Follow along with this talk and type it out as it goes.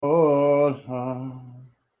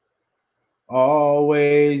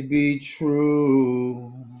be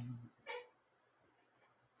true.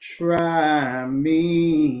 Try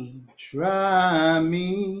me, try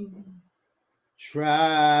me,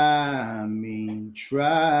 try me,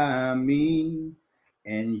 try me,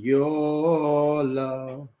 and your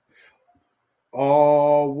love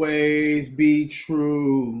always be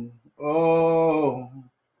true. Oh,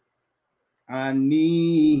 I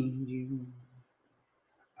need you.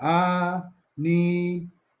 I need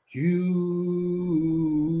you.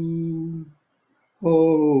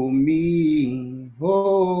 Hold me,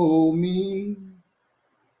 hold me,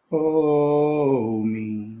 hold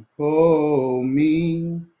me, hold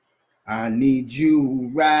me. I need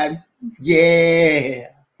you right, yeah,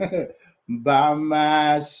 by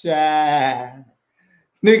my side.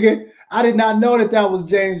 Nigga, I did not know that was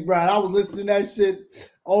James Brown. I was listening to that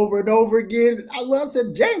shit over and over again. I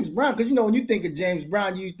said James Brown, because you know when you think of James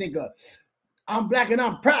Brown, you think of I'm black and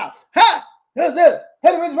I'm proud. Ha! That's it.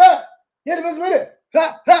 Hit him right. Hit him with it.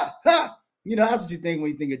 Ha! Ha! Ha! You know, that's what you think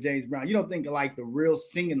when you think of James Brown. You don't think of like the real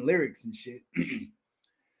singing lyrics and shit.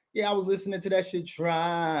 Yeah, I was listening to that shit.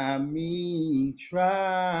 Try me,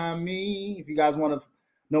 try me. If you guys want to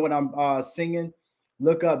know what I'm singing,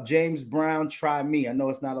 look up James Brown, Try Me. I know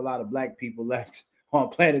it's not a lot of black people left on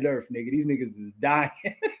planet Earth, nigga. These niggas is dying.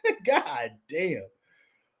 God damn.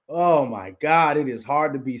 Oh my God, it is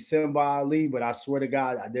hard to be Simba Ali, but I swear to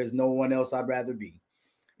God, there's no one else I'd rather be.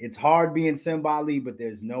 It's hard being Simba Ali, but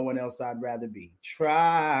there's no one else I'd rather be.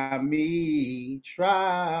 Try me,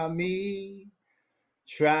 try me,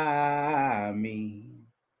 try me.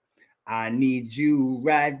 I need you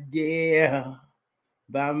right there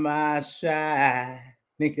by my side.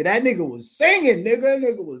 Nigga, that nigga was singing, nigga. That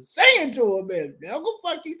nigga was singing to him, man. What the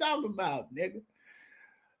fuck you talking about, nigga?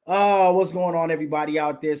 Oh, what's going on, everybody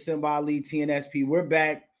out there? Simba Ali, TNSP. We're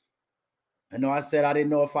back. I know I said I didn't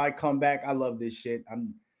know if I'd come back. I love this shit.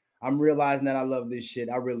 I'm realizing that I love this shit.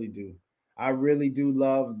 I really do. I really do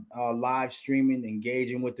love live streaming,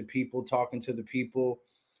 engaging with the people, talking to the people,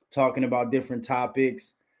 talking about different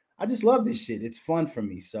topics. I just love this shit. It's fun for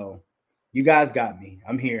me. So you guys got me.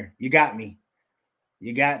 I'm here. You got me.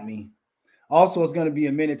 You got me. Also, it's going to be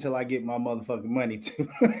a minute till I get my motherfucking money, too.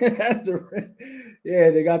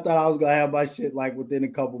 Yeah, nigga, I thought I was going to have my shit, like, within a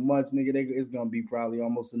couple months, nigga. It's going to be probably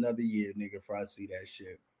almost another year, nigga, before I see that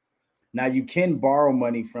shit. Now, you can borrow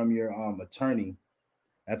money from your attorney.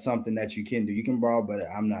 That's something that you can do. You can borrow, but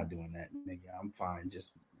I'm not doing that, nigga. I'm fine.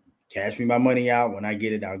 Just cash me my money out. When I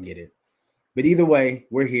get it, I'll get it. But either way,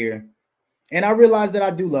 we're here. And I realized that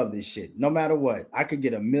I do love this shit. No matter what, I could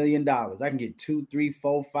get $1 million. I can get $2, $3,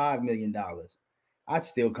 $4, $5 million. I'd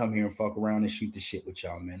still come here and fuck around and shoot the shit with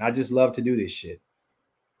y'all, man. I just love to do this shit.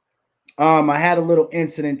 I had a little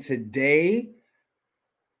incident today.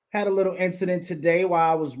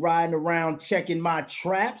 While I was riding around checking my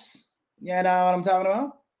traps. You know what I'm talking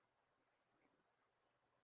about?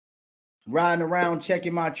 Riding around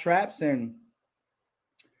checking my traps, and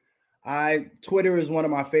Twitter is one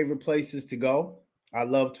of my favorite places to go. I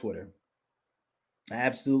love Twitter. I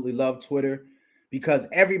absolutely love Twitter because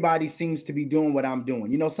everybody seems to be doing what I'm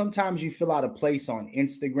doing. You know, sometimes you feel out of place on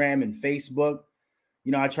Instagram and Facebook.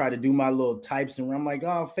 You know, I try to do my little types and I'm like,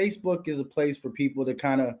 oh, Facebook is a place for people to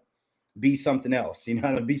kind of be something else, you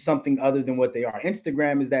know, to be something other than what they are.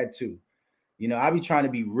 Instagram is that too. You know, I be trying to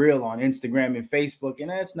be real on Instagram and Facebook, and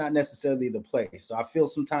that's not necessarily the place. So I feel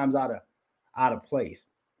sometimes out of place.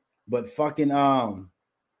 But fucking why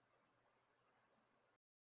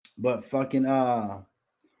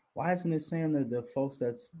isn't it saying that the folks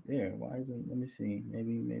that's there? Why isn't, let me see.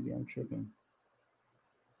 Maybe I'm tripping.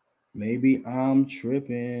 Maybe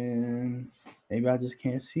I just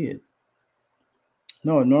can't see it.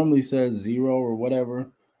 No, it normally says 0 or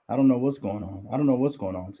whatever. I don't know what's going on. I don't know what's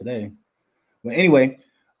going on today. But anyway,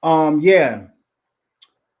 yeah.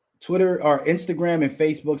 Twitter or Instagram and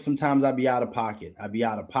Facebook, sometimes I'd be out of pocket. I'd be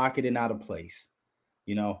out of pocket and out of place,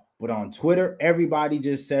 you know. But on Twitter, everybody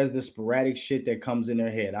just says the sporadic shit that comes in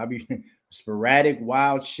their head. I'll be sporadic,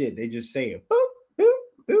 wild shit. They just say it. Boop, boop,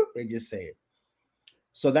 boop. They just say it.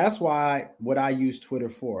 So that's what I use Twitter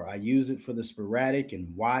for. I use it for the sporadic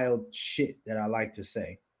and wild shit that I like to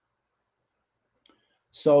say.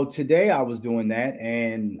 So today I was doing that,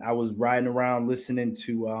 and I was riding around listening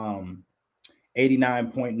to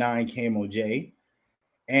 89.9 KMOJ,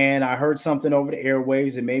 and I heard something over the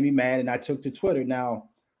airwaves that made me mad, and I took to Twitter. Now,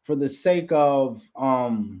 for the sake of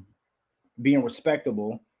being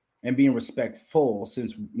respectable and being respectful,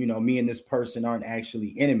 since, you know, me and this person aren't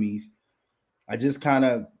actually enemies, I just kind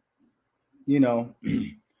of, you know,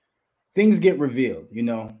 things get revealed, you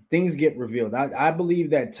know, things get revealed. I believe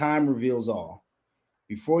that time reveals all.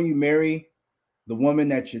 Before you marry, the woman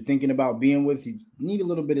that you're thinking about being with, you need a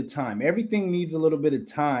little bit of time. Everything needs a little bit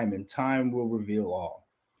of time, and time will reveal all.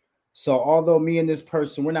 So although me and this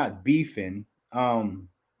person, we're not beefing, I'm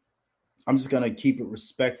just gonna keep it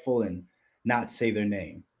respectful and not say their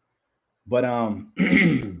name. But I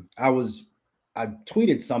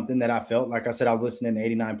tweeted something that I felt like I said I was listening to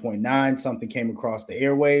 89.9. Something came across the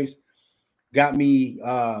airwaves, got me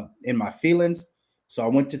in my feelings. So I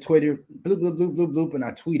went to Twitter, bloop, bloop, bloop, bloop, bloop, and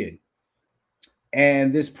I tweeted.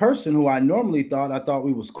 And this person who I normally I thought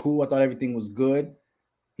we was cool. I thought everything was good.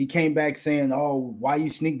 He came back saying, "Oh, why you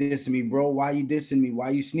sneak dissing me, bro? Why you dissing me? Why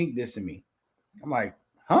you sneak dissing me?" I'm like,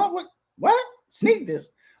 "Huh? What? Sneak this?"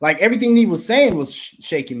 Like everything he was saying was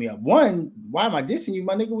shaking me up. One, why am I dissing you,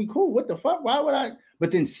 my nigga? We cool. What the fuck? Why would I?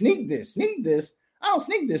 But then sneak this. I don't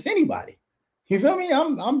sneak this anybody. You feel me?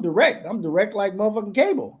 I'm direct. I'm direct like motherfucking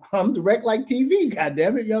cable. I'm direct like TV. God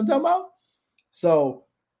damn it. You know what I'm talking about? So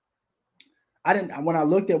I didn't, when I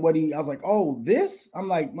looked at what I was like, oh, this, I'm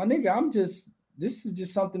like, my nigga, this is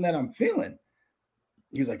just something that I'm feeling.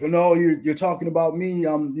 He's like, oh no, you're talking about me.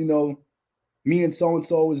 Me and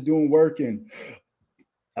so-and-so was doing work and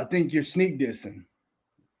I think you're sneak dissing.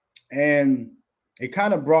 And it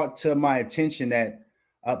kind of brought to my attention that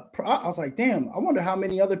I was like, damn, I wonder how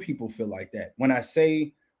many other people feel like that. When I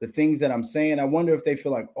say the things that I'm saying, I wonder if they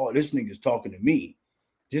feel like, oh, this nigga's talking to me.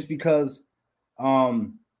 Just because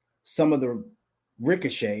some of the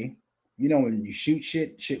ricochet, when you shoot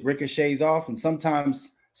shit ricochets off, and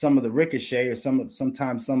sometimes some of the ricochet or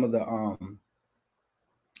sometimes some of the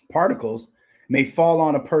particles may fall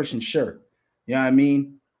on a person's shirt. You know what I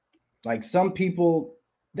mean? Like some people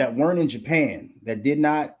that weren't in Japan, that did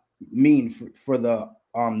not mean for the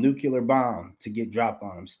nuclear bomb to get dropped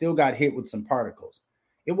on them, still got hit with some particles.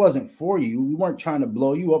 It wasn't for you. We weren't trying to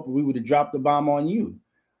blow you up, or we would have dropped the bomb on you.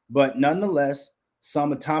 But nonetheless,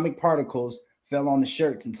 some atomic particles fell on the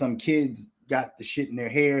shirts and some kids got the shit in their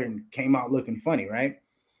hair and came out looking funny, right?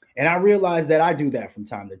 And I realized that I do that from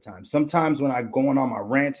time to time. Sometimes when I'm going on my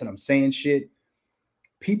rants and I'm saying shit,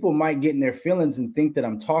 people might get in their feelings and think that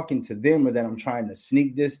I'm talking to them or that I'm trying to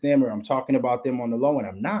sneak diss them or I'm talking about them on the low, and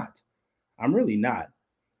I'm not. I'm really not.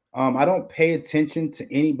 I don't pay attention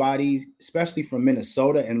to anybody, especially from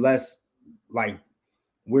Minnesota, unless like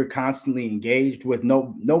we're constantly engaged with.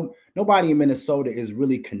 Nobody in Minnesota is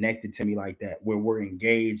really connected to me like that, where we're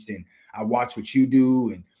engaged and I watch what you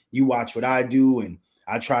do and you watch what I do and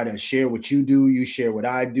I try to share what you do, you share what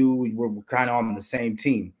I do. We're kind of on the same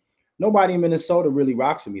team. Nobody in Minnesota really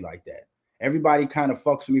rocks with me like that. Everybody kind of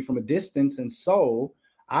fucks with me from a distance, and so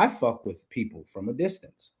I fuck with people from a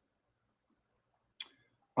distance.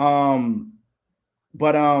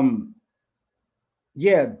 But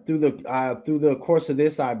yeah, through the course of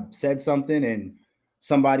this, I said something, and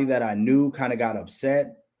somebody that I knew kind of got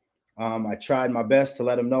upset. I tried my best to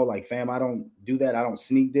let him know, like, fam, I don't do that. I don't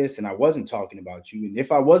sneak this, and I wasn't talking about you. And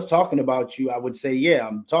if I was talking about you, I would say, yeah,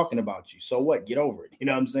 I'm talking about you. So what? Get over it. You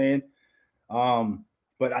know what I'm saying?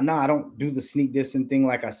 But I don't do the sneak dissing thing.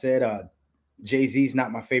 Like I said, Jay-Z's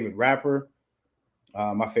not my favorite rapper.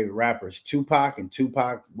 My favorite rapper is Tupac, and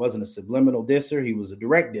Tupac wasn't a subliminal disser. He was a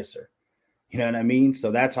direct disser. You know what I mean? So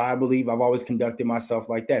that's how I believe I've always conducted myself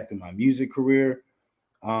like that through my music career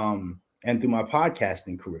and through my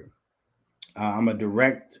podcasting career. I'm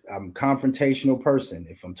confrontational person.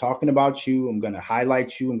 If I'm talking about you, I'm going to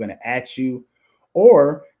highlight you. I'm going to at you.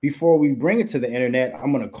 Or before we bring it to the internet,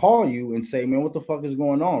 I'm going to call you and say, man, what the fuck is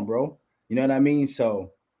going on, bro? You know what I mean?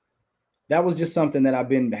 So that was just something that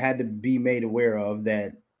had to be made aware of,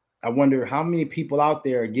 that I wonder how many people out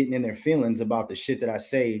there are getting in their feelings about the shit that I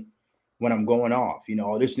say when I'm going off.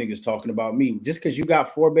 Oh, this nigga's talking about me. Just because you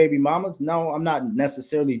got 4 baby mamas? No, I'm not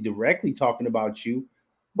necessarily directly talking about you,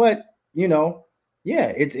 but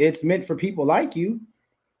yeah, it's meant for people like you,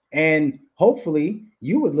 and hopefully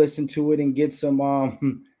you would listen to it and get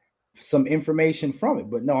some information from it.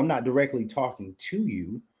 But no, I'm not directly talking to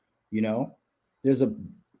you. There's a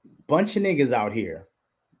bunch of niggas out here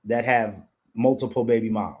that have multiple baby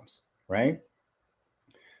moms, right?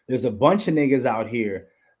 There's a bunch of niggas out here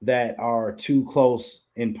that are too close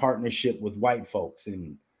in partnership with white folks,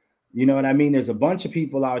 and you know what I mean? There's a bunch of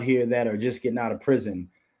people out here that are just getting out of prison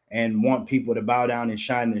and want people to bow down and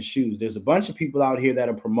shine their shoes. There's a bunch of people out here that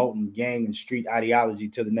are promoting gang and street ideology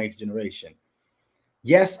to the next generation.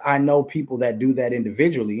 Yes, I know people that do that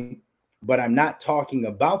individually, but I'm not talking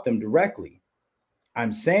about them directly.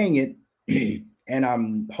 I'm saying it and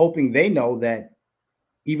I'm hoping they know that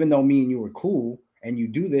even though me and you are cool and you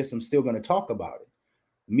do this, I'm still going to talk about it.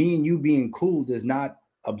 Me and you being cool does not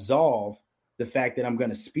absolve the fact that I'm going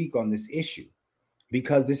to speak on this issue,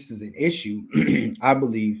 because this is an issue, I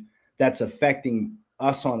believe, that's affecting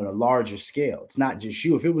us on a larger scale. It's not just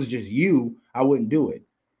you. If it was just you, I wouldn't do it.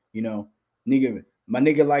 You know, my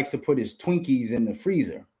nigga likes to put his Twinkies in the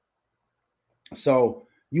freezer. So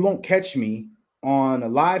you won't catch me on a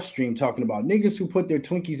live stream talking about niggas who put their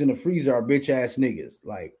Twinkies in the freezer are bitch ass niggas.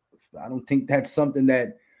 Like, I don't think that's something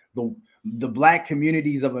that the black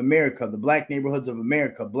communities of America, the black neighborhoods of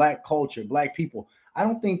America, black culture, black people, I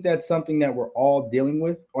don't think that's something that we're all dealing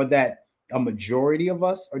with, or that a majority of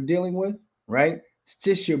us are dealing with, right? It's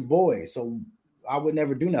just your boy. So I would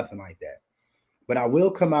never do nothing like that. But I will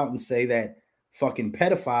come out and say that fucking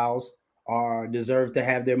pedophiles deserve to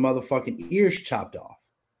have their motherfucking ears chopped off.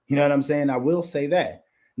 You know what I'm saying? I will say that.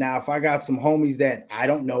 Now, if I got some homies that I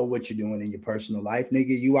don't know what you're doing in your personal life,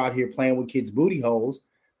 nigga, you out here playing with kids' booty holes,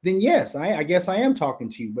 then yes, I guess I am talking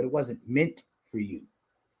to you, but it wasn't meant for you.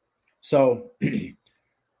 So,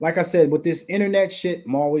 like I said, with this internet shit,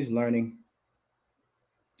 I'm always learning.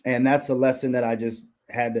 And that's a lesson that I just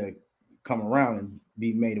had to come around and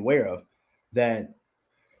be made aware of, that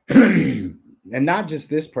and not just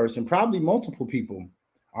this person, probably multiple people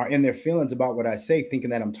are in their feelings about what I say, thinking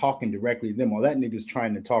that I'm talking directly to them. Or that nigga's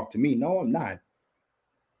trying to talk to me. No, I'm not.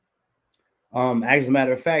 As a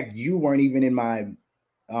matter of fact, you weren't even in my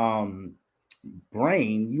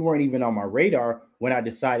brain. You weren't even on my radar when I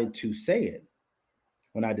decided to say it.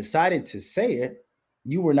 When I decided to say it,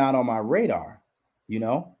 you were not on my radar, you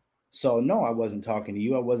know? So no, I wasn't talking to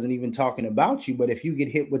you. I wasn't even talking about you. But if you get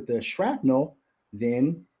hit with the shrapnel,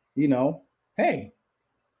 then, you know, hey.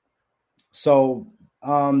 So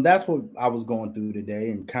that's what I was going through today,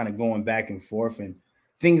 and kind of going back and forth, and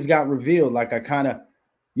things got revealed. Like I kind of,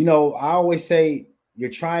 you know, I always say, you're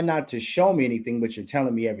trying not to show me anything, but you're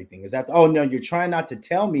telling me everything. Is that, oh no, you're trying not to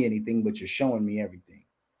tell me anything, but you're showing me everything.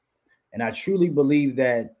 And I truly believe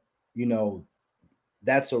that, you know,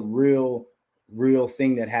 that's a real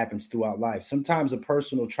thing that happens throughout life. Sometimes a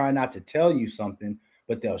person will try not to tell you something,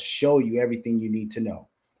 but they'll show you everything you need to know.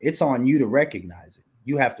 It's on you to recognize it.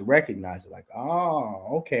 You have to recognize it. Like, oh,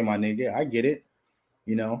 okay, my nigga, I get it.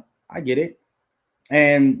 You know, I get it.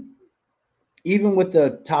 And even with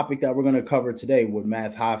the topic that we're going to cover today with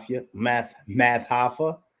Math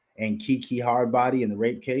Hoffa and Kiki Hardbody in the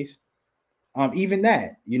rape case, even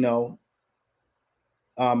that, you know,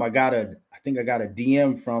 I think I got a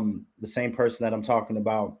DM from the same person that I'm talking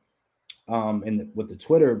about with the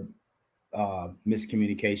Twitter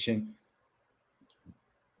miscommunication.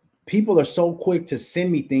 People are so quick to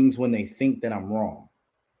send me things when they think that I'm wrong.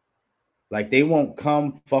 Like, they won't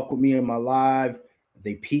come fuck with me in my live.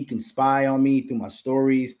 They peek and spy on me through my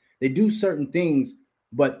stories. They do certain things,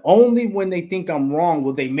 but only when they think I'm wrong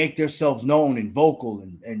will they make themselves known and vocal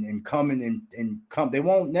and come in and come. They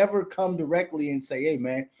won't never come directly and say, hey,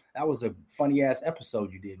 man, that was a funny ass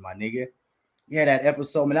episode you did, my nigga. Yeah, that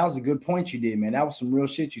episode, man, that was a good point you did, man. That was some real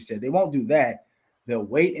shit you said. They won't do that. They'll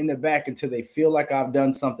wait in the back until they feel like I've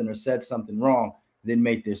done something or said something wrong, then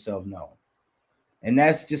make themselves known. And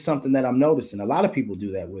that's just something that I'm noticing. A lot of people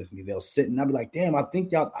do that with me. They'll sit and I'll be like, damn, I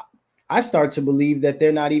think y'all, I start to believe that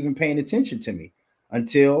they're not even paying attention to me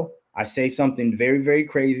until I say something very, very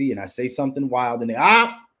crazy and I say something wild and they,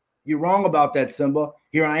 you're wrong about that, Simba.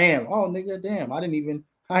 Here I am. Oh, nigga, damn, I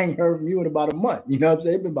ain't heard from you in about a month. You know what I'm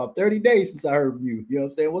saying? It's been about 30 days since I heard from you. You know what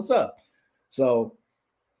I'm saying? What's up? So,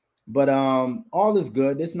 but all is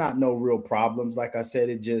good. There's not no real problems. Like I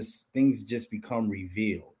said, things just become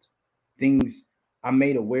revealed. I'm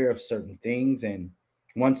made aware of certain things, and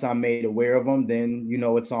once I'm made aware of them, then, you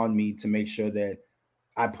know, it's on me to make sure that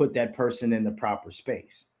I put that person in the proper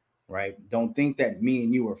space, right? Don't think that me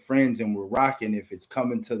and you are friends and we're rocking if it's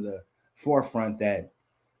coming to the forefront that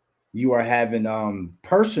you are having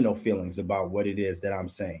personal feelings about what it is that I'm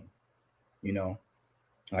saying, you know?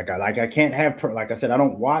 Like I can't have, like I said, I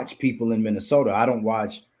don't watch people in Minnesota. I don't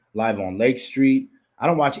watch Live on Lake Street. I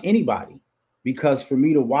don't watch anybody, because for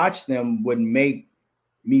me to watch them would make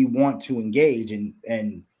me want to engage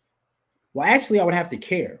and well, actually I would have to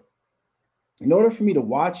care. In order for me to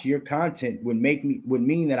watch your content would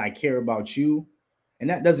mean that I care about you. And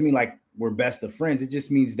that doesn't mean like we're best of friends. It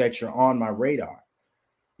just means that you're on my radar,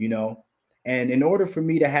 you know? And in order for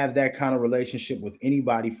me to have that kind of relationship with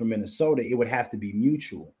anybody from Minnesota, it would have to be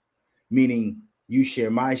mutual, meaning you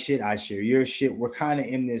share my shit, I share your shit. We're kind of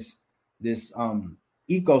in this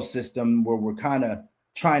ecosystem where we're kind of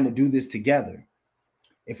trying to do this together.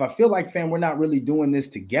 If I feel like, fam, we're not really doing this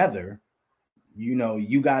together, you know,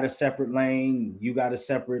 you got a separate lane, you got a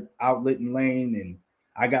separate outlet and lane, and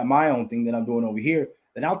I got my own thing that I'm doing over here,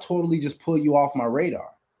 then I'll totally just pull you off my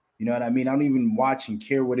radar. You know what I mean? I don't even watch and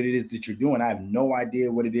care what it is that you're doing. I have no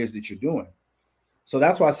idea what it is that you're doing. So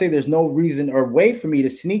that's why I say there's no reason or way for me to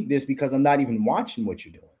sneak this because I'm not even watching what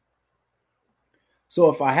you're doing. So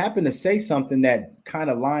if I happen to say something that kind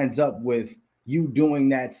of lines up with you doing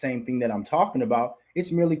that same thing that I'm talking about,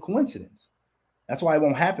 it's merely coincidence. That's why it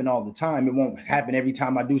won't happen all the time. It won't happen every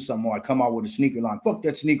time I do something or I come out with a sneaker line. Fuck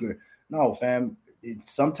that sneaker. No, fam.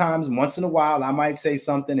 Sometimes, once in a while, I might say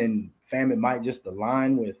something and fam, it might just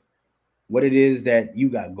align with what it is that you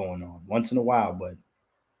got going on once in a while. But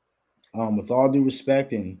with all due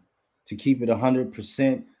respect and to keep it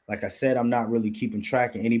 100%, like I said, I'm not really keeping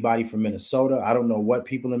track of anybody from Minnesota. I don't know what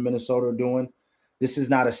people in Minnesota are doing. This is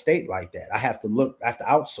not a state like that. I have to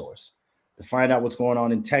outsource to find out what's going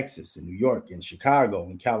on in Texas, in New York, in Chicago,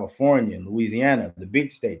 in California, in Louisiana, the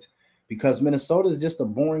big states, because Minnesota is just a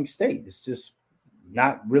boring state. It's just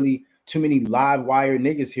not really too many live wire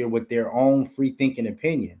niggas here with their own free thinking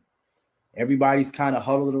opinion. Everybody's kind of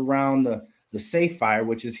huddled around the safe fire,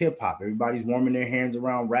 which is hip hop. Everybody's warming their hands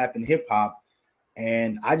around rap and hip hop.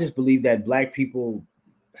 And I just believe that Black people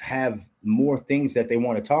have more things that they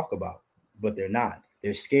want to talk about, but they're not.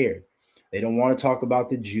 They're scared. They don't want to talk about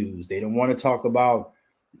the Jews. They don't want to talk about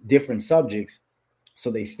different subjects.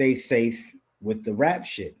 So they stay safe with the rap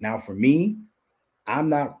shit. Now, for me, I'm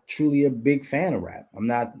not truly a big fan of rap.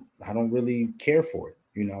 I don't really care for it.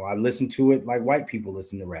 You know, I listen to it like white people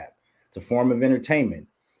listen to rap. It's a form of entertainment.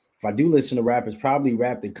 If I do listen to rap, it's probably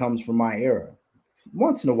rap that comes from my era.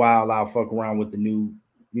 Once in a while, I'll fuck around with the new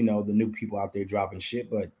people out there dropping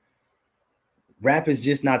shit, but rap is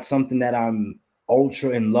just not something that I'm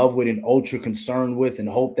ultra in love with and ultra concerned with and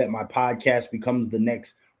hope that my podcast becomes the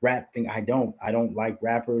next rap thing. I don't like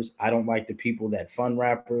rappers. I don't like the people that fund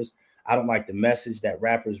rappers. I don't like the message that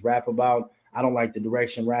rappers rap about. I don't like the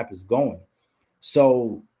direction rap is going.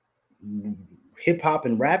 So hip hop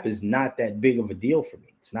and rap is not that big of a deal for me.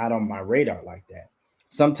 It's not on my radar like that.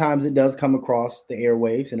 Sometimes it does come across the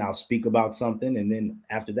airwaves and I'll speak about something. And then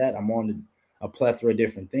after that, I'm on to a plethora of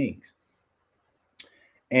different things.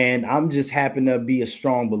 And I'm just happen to be a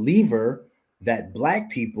strong believer that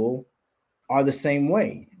Black people are the same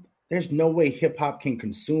way. There's no way hip hop can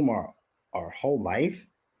consume our whole life.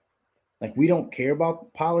 Like, we don't care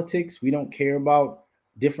about politics. We don't care about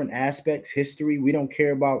different aspects, history. We don't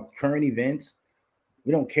care about current events.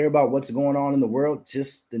 We don't care about what's going on in the world,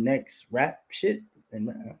 just the next rap shit. And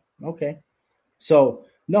okay. So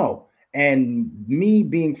no. And me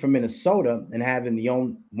being from Minnesota and having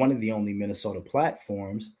one of the only Minnesota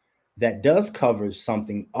platforms that does cover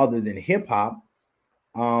something other than hip hop,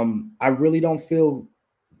 I really don't feel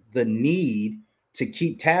the need to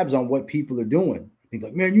keep tabs on what people are doing. People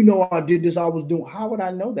like, man, you know, I did this. I was doing. How would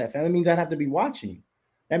I know that? That means I'd have to be watching you.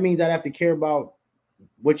 That means I'd have to care about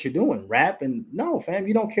what you're doing, rap. And no, fam,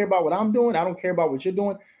 you don't care about what I'm doing. I don't care about what you're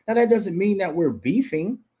doing. Now, that doesn't mean that we're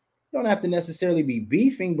beefing. You don't have to necessarily be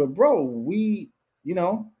beefing, but bro, we, you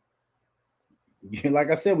know, like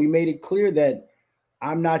I said, we made it clear that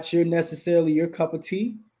I'm not necessarily your cup of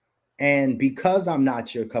tea. And because I'm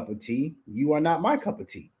not your cup of tea, you are not my cup of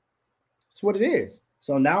tea. That's what it is.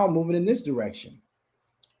 So now I'm moving in this direction.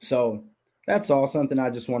 So that's all, something I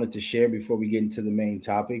just wanted to share before we get into the main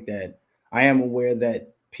topic, that I am aware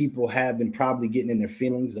that people have been probably getting in their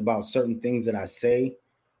feelings about certain things that I say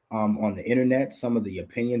on the internet, some of the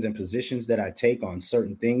opinions and positions that I take on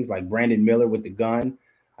certain things, like Brandon Miller with the gun.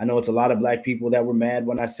 I know it's a lot of Black people that were mad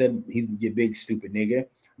when I said he's a big stupid nigga.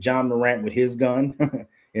 John Morant with his gun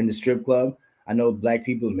in the strip club. I know Black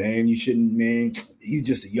people, man, you shouldn't, man. He's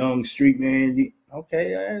just a young street man.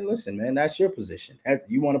 Okay, listen, man, that's your position.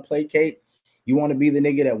 You want to placate? You want to be the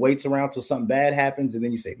nigga that waits around till something bad happens, and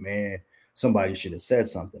then you say, man, somebody should have said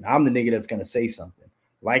something. I'm the nigga that's going to say something.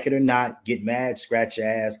 Like it or not, get mad, scratch your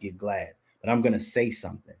ass, get glad. But I'm going to say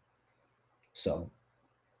something. So,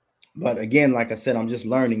 but again, like I said, I'm just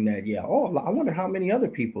learning that, I wonder how many other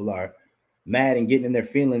people are mad and getting in their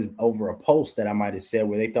feelings over a post that I might have said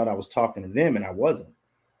where they thought I was talking to them and I wasn't.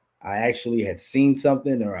 I actually had seen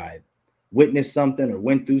something, or I witnessed something, or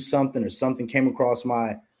went through something, or something came across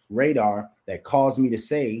my radar that caused me to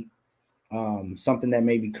say something that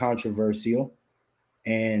may be controversial,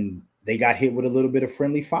 and they got hit with a little bit of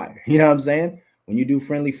friendly fire. You know what I'm saying? When you do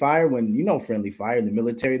friendly fire, friendly fire in the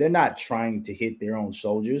military, they're not trying to hit their own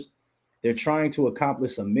soldiers. They're trying to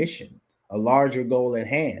accomplish a mission, a larger goal at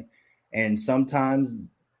hand. And sometimes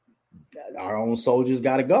our own soldiers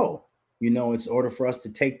got to go, in order for us to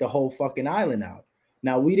take the whole fucking island out.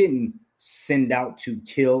 Now, we didn't send out to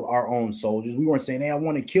kill our own soldiers. We weren't saying, hey, I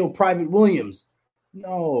want to kill Private Williams.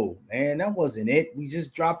 No, man, that wasn't it. We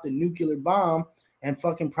just dropped a nuclear bomb and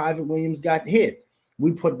fucking Private Williams got hit.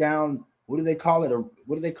 We put down, what do they call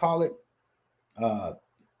it?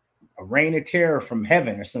 a rain of terror from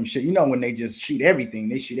heaven or some shit. You know, when they just shoot everything,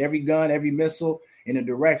 they shoot every gun, every missile in a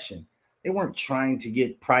direction. They weren't trying to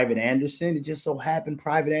get Private Anderson. It just so happened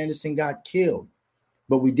Private Anderson got killed.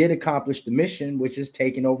 But we did accomplish the mission, which is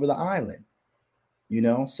taking over the island. You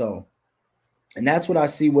know, so, and that's what I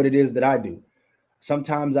see what it is that I do.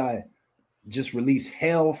 Sometimes I just release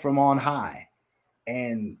hell from on high.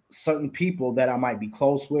 And certain people that I might be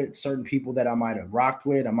close with, certain people that I might have rocked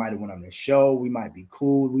with, I might have went on their show, we might be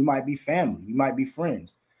cool, we might be family, we might be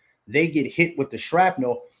friends. They get hit with the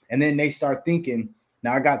shrapnel, and then they start thinking,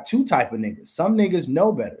 now I got two type of niggas. Some niggas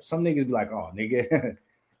know better. Some niggas be like, oh, nigga,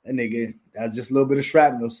 that nigga, that's just a little bit of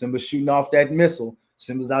shrapnel. Simba's shooting off that missile.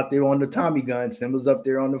 Simba's out there on the Tommy gun. Simba's up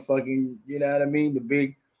there on the fucking, you know what I mean?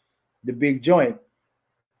 The big joint.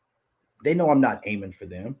 They know I'm not aiming for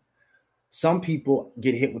them. Some people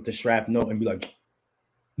get hit with the shrapnel and be like,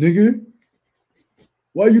 nigga,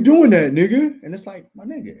 why you doing that, nigga? And it's like, my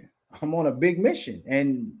nigga, I'm on a big mission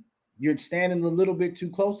and you're standing a little bit too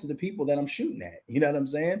close to the people that I'm shooting at. You know what I'm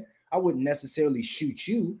saying? I wouldn't necessarily shoot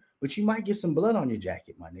you, but you might get some blood on your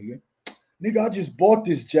jacket, my nigga. Nigga, I just bought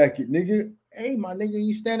this jacket, nigga. Hey, my nigga,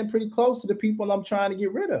 you standing pretty close to the people I'm trying to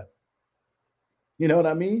get rid of. You know what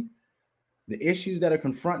I mean? The issues that are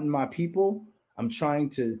confronting my people, I'm trying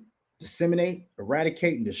to disseminate,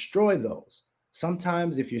 eradicate, and destroy those.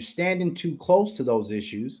 Sometimes if you're standing too close to those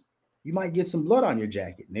issues, you might get some blood on your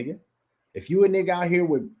jacket, nigga. If you a nigga out here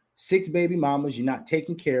with 6 baby mamas, you're not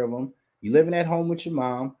taking care of them, you living at home with your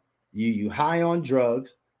mom, you high on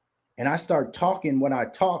drugs, and I start talking when I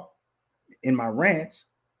talk in my rants,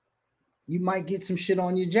 you might get some shit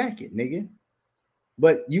on your jacket, nigga.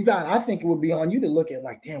 But I think it would be on you to look at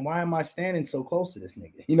like, damn, why am I standing so close to this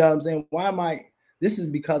nigga? You know what I'm saying? This is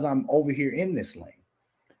because I'm over here in this lane.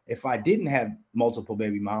 If I didn't have multiple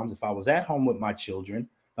baby moms, if I was at home with my children,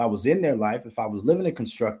 if I was in their life, if I was living a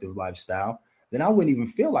constructive lifestyle, then I wouldn't even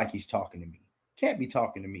feel like he's talking to me. Can't be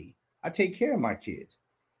talking to me. I take care of my kids.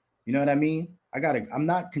 You know what I mean? I'm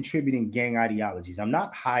not contributing gang ideologies. I'm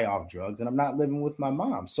not high off drugs, and I'm not living with my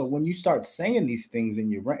mom. So when you start saying these things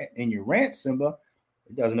in your rant, Simba,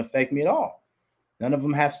 it doesn't affect me at all. None of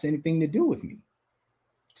them have anything to do with me.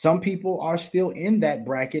 Some people are still in that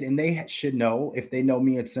bracket, and they should know, if they know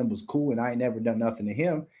me and Simba's cool and I ain't never done nothing to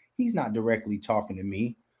him, he's not directly talking to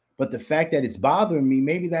me. But the fact that it's bothering me,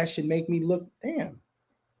 maybe that should make me look, damn,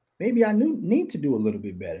 maybe I need to do a little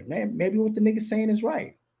bit better. Man, maybe what the nigga's saying is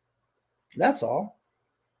right. That's all.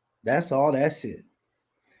 That's all. That's it.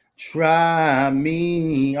 Try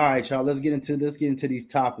me. All right, y'all. Let's get into these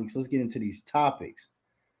topics.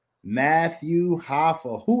 Matthew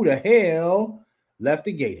Hoffa. Who the hell left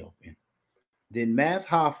the gate open? Did Matt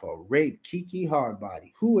Hoffa rape Kiki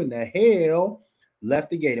Hardbody? Who in the hell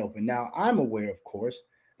left the gate open? Now, I'm aware, of course,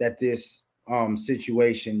 that this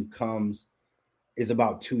situation is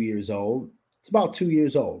about 2 years old. It's about 2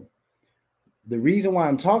 years old. The reason why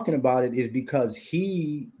I'm talking about it is because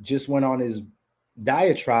he just went on his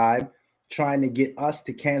diatribe trying to get us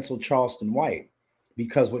to cancel Charleston White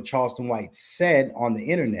because what Charleston White said on the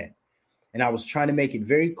internet. And I was trying to make it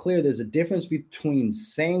very clear there's a difference between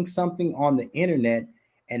saying something on the internet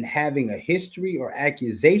and having a history or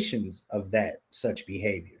accusations of that such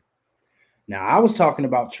behavior. Now, I was talking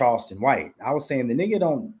about Charleston White. I was saying the nigga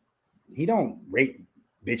don't rape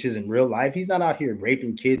bitches in real life. He's not out here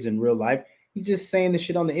raping kids in real life. He's just saying the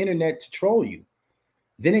shit on the internet to troll you.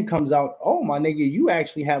 Then it comes out, oh, my nigga, you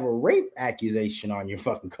actually have a rape accusation on your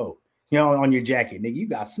fucking coat, on your jacket, nigga. You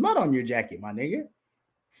got smut on your jacket, my nigga.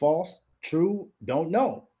 False, true, don't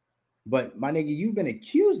know. But my nigga, you've been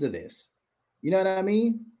accused of this. You know what I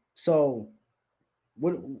mean? So,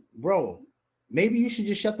 what, bro, maybe you should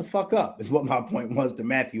just shut the fuck up is what my point was to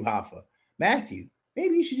Matthew Hoffa. Matthew,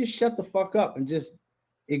 maybe you should just shut the fuck up and just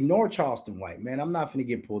ignore Charleston White, man. I'm not going to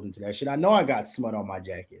get pulled into that shit. I know I got smut on my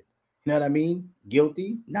jacket. You know what I mean?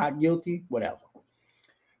 Guilty, not guilty, whatever.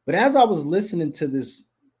 But as I was listening to this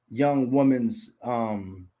young woman's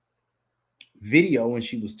video when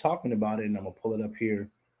she was talking about it, and I'm going to pull it up here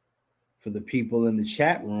for the people in the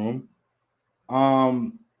chat room,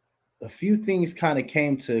 a few things kind of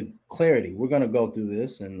came to clarity. We're going to go through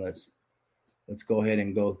this, and let's go ahead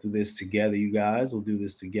and go through this together, you guys. We'll do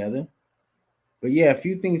this together. But yeah, a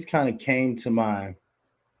few things kind of came to mind.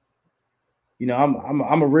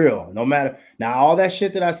 I'm a real, no matter. Now, all that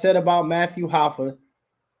shit that I said about Matthew Hoffa,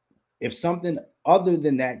 if something other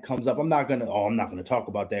than that comes up, I'm not gonna talk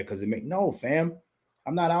about that because no, fam.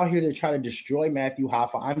 I'm not out here to try to destroy Matthew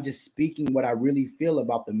Hoffa. I'm just speaking what I really feel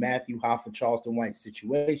about the Matthew Hoffa Charleston White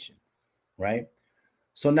situation, right?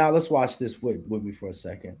 So now let's watch this with me for a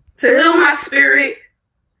second. To heal my spirit,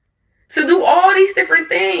 to do all these different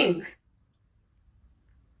things.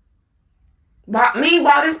 But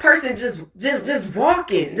meanwhile, this person just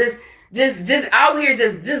walking, just out here,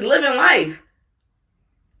 just living life.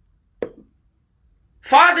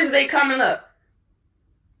 Father's Day coming up.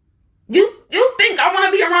 You think I want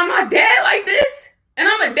to be around my dad like this? And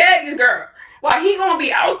I'm a daddy's girl. While he gonna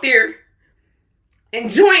be out there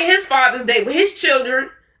enjoying his Father's Day with his children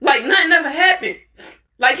like nothing ever happened.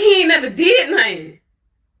 Like he ain't never did nothing.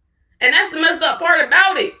 And that's the messed up part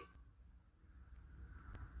about it.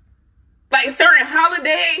 Like certain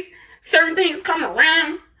holidays, certain things come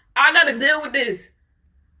around, I gotta deal with this.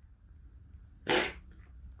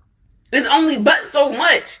 It's only but so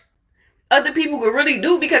much other people could really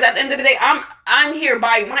do, because at the end of the day, I'm here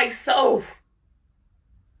by myself.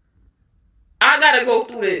 I gotta go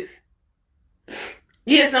through this.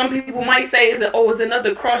 Yeah, some people might say it's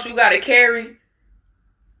another cross you gotta carry.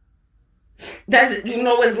 That's,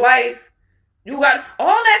 it's life. You got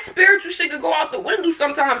all that spiritual shit could go out the window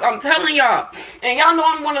sometimes. I'm telling y'all. And y'all know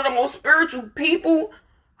I'm one of the most spiritual people,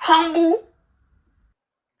 humble.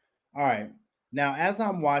 All right. Now, as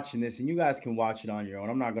I'm watching this, and you guys can watch it on your own.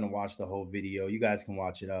 I'm not going to watch the whole video. You guys can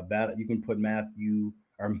watch it up. You can put Matthew,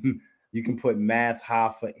 or you can put Math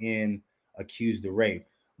Hoffa in accused of rape.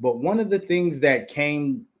 But one of the things that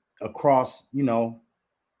came across,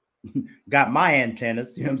 got my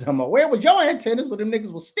antennas. You know what I'm talking about? Where was your antennas when them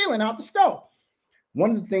niggas was stealing out the store?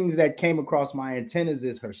 One of the things that came across my antennas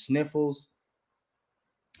is her sniffles.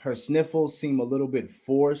 Her sniffles seem a little bit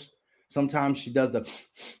forced. Sometimes she does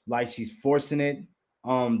like she's forcing it.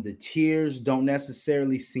 The tears don't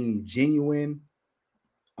necessarily seem genuine.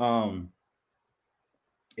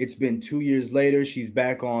 It's been 2 years later. She's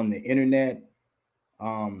back on the internet,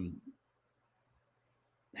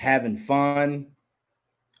 having fun.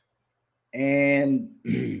 And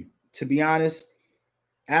to be honest,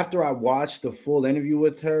 after I watched the full interview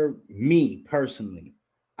with her, me personally,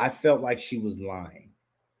 I felt like she was lying.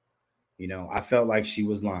 I felt like she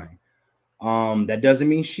was lying. That doesn't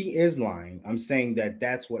mean she is lying. I'm saying that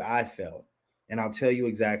that's what I felt, and I'll tell you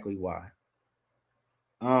exactly why.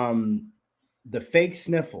 The fake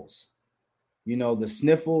sniffles, the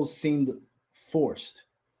sniffles seemed forced,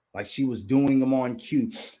 like she was doing them on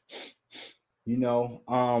cue.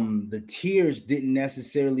 The tears didn't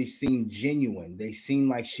necessarily seem genuine. They seemed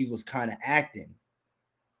like she was kind of acting.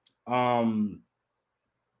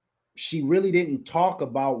 She really didn't talk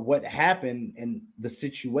about what happened and the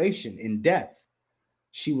situation in depth.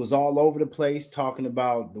 She was all over the place talking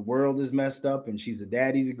about the world is messed up and she's a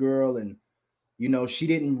daddy's girl. And, she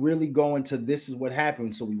didn't really go into this is what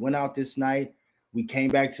happened. So we went out this night. We came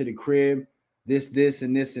back to the crib, this,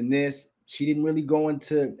 and this, and this. She didn't really go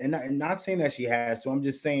into, and not saying that she has to. I'm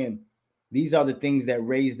just saying these are the things that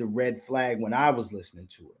raised the red flag when I was listening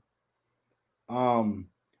to her.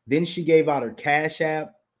 Then she gave out her Cash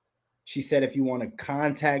App. She said, if you want to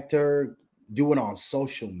contact her, do it on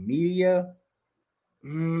social media.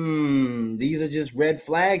 These are just red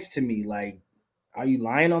flags to me. Like, are you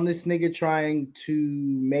lying on this nigga trying to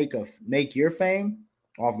make your fame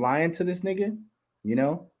off lying to this nigga?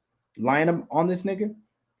 Lying on this nigga?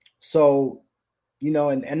 So,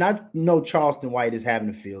 and I know Charleston White is having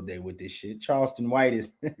a field day with this shit. Charleston White's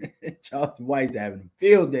having a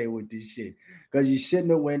field day with this shit. Because you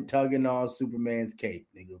shouldn't have went tugging on Superman's cape,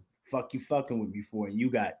 nigga. Fuck you fucking with me for, and you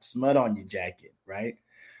got smut on your jacket, right?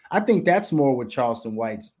 I think that's more what Charleston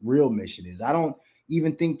White's real mission is. I don't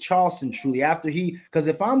even think Charleston truly, because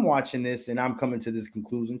if I'm watching this and I'm coming to this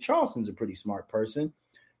conclusion, Charleston's a pretty smart person.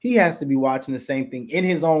 He has to be watching the same thing in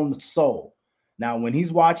his own soul. Now, when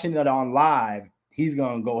he's watching it on live, he's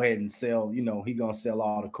going to go ahead and sell, he's going to sell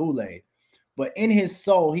all the Kool-Aid. But in his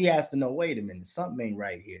soul, he has to know, wait a minute, something ain't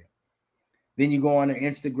right here. Then you go on her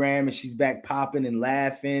Instagram and she's back popping and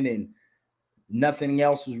laughing and nothing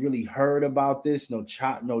else was really heard about this. No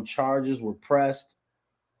charges were pressed.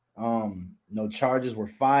 No charges were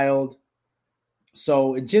filed.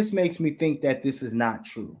 So it just makes me think that this is not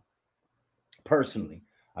true. Personally,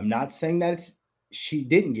 I'm not saying that she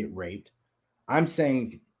didn't get raped. I'm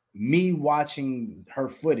saying me watching her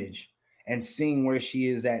footage and seeing where she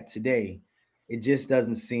is at today, it just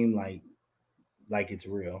doesn't seem like it's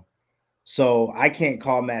real. So I can't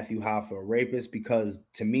call Matthew Hoffa a rapist because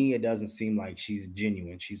to me, it doesn't seem like she's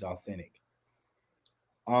genuine. She's authentic.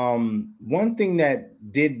 One thing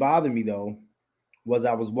that did bother me though, was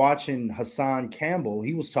I was watching Hassan Campbell.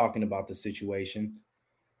 He was talking about the situation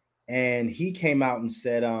and he came out and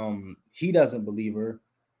said, he doesn't believe her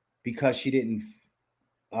because she didn't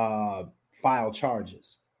file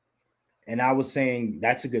charges. And I was saying,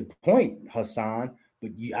 that's a good point, Hassan,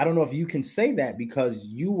 But I don't know if you can say that because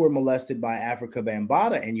you were molested by Africa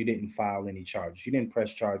Bambaataa and you didn't file any charges. You didn't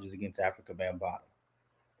press charges against Africa Bambaataa,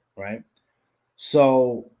 right?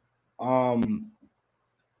 So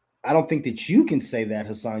I don't think that you can say that,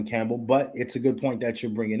 Hassan Campbell, but it's a good point that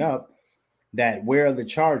you're bringing up, that where are the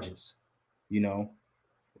charges? You know,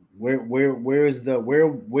 where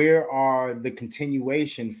are the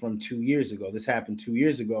continuation from 2 years ago? This happened 2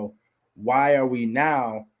 years ago. Why are we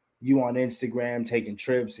now, you on Instagram taking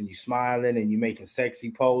trips and you smiling and you making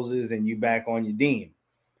sexy poses and you back on your dean?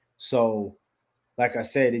 So like I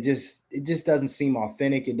said, it just doesn't seem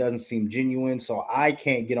authentic. It doesn't seem genuine. So I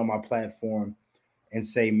can't get on my platform and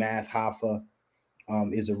say Math Hoffa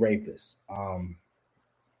is a rapist.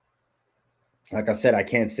 Like I said, I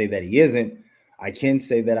can't say that he isn't. I can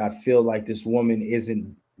say that I feel like this woman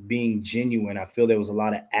isn't being genuine. I feel there was a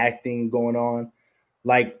lot of acting going on.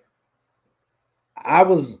 Like, I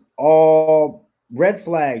was all red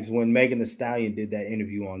flags when Megan Thee Stallion did that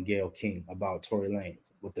interview on Gayle King about Tory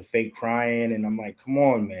Lanez with the fake crying. And I'm like, come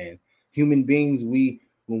on, man. Human beings,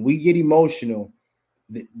 when we get emotional,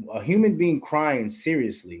 a human being crying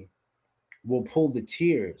seriously will pull the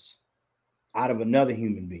tears out of another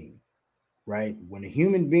human being, right? When a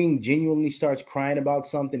human being genuinely starts crying about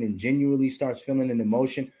something and genuinely starts feeling an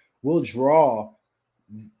emotion, we'll draw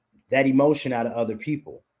that emotion out of other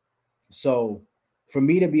people. So for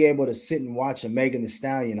me to be able to sit and watch a Megan Thee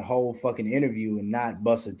Stallion whole fucking interview and not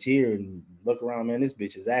bust a tear and look around, man, this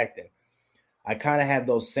bitch is acting. I kind of had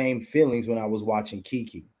those same feelings when I was watching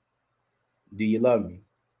Kiki. Do you love me?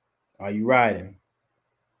 Are you riding?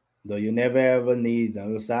 Though you never ever need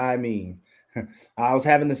no side me. I was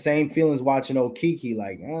having the same feelings watching old Kiki.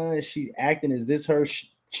 Like, is she acting? Is this her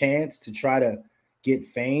chance to try to get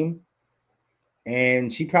fame?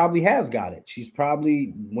 And she probably has got it. She's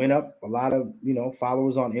probably went up a lot of,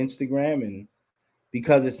 followers on Instagram, and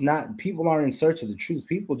because it's not, people aren't in search of the truth.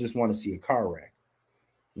 People just want to see a car wreck,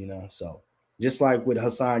 So just like with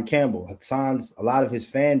Hassan Campbell, a lot of his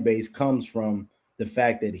fan base comes from the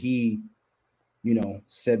fact that he,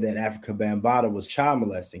 said that Africa Bambaataa was child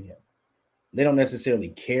molesting him. They don't necessarily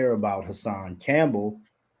care about Hassan Campbell.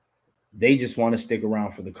 They just want to stick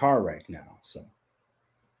around for the car wreck now. So,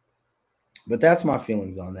 but that's my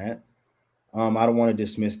feelings on that. I don't want to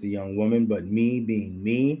dismiss the young woman, but me being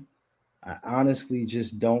me, I honestly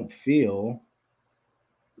just don't feel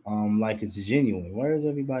like it's genuine. Where is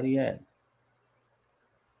everybody at?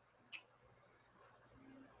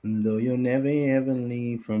 Though you'll never ever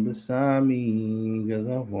leave from beside me, 'cause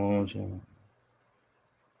I want you.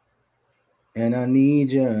 And I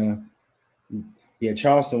need you. Yeah,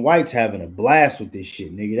 Charleston White's having a blast with this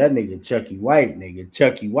shit, nigga. That nigga Chucky White, nigga.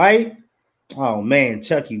 Chucky White. Oh man,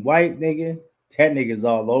 Chucky White, nigga. That nigga's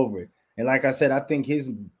all over it. And like I said, I think his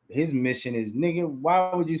mission is, nigga,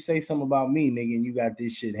 why would you say something about me, nigga, and you got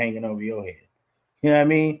this shit hanging over your head? You know what I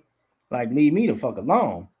mean? Like, leave me the fuck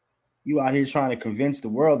alone. You out here trying to convince the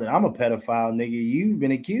world that I'm a pedophile, nigga. You've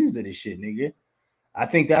been accused of this shit, nigga. I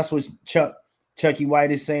think that's what Chucky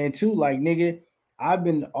White is saying too. Like, nigga, I've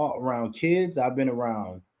been around kids. I've been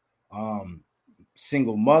around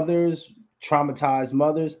single mothers, traumatized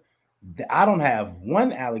mothers. I don't have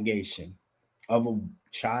one allegation of a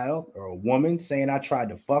child or a woman saying I tried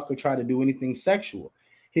to fuck or try to do anything sexual.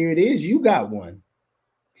 Here it is. You got one.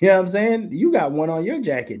 You know what I'm saying? You got one on your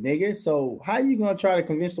jacket, nigga. So how are you going to try to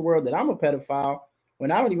convince the world that I'm a pedophile when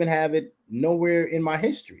I don't even have it nowhere in my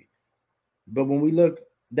history? But when we look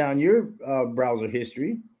down your browser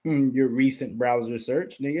history, your recent browser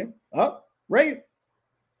search, nigga, rape.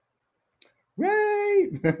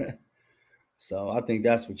 So I think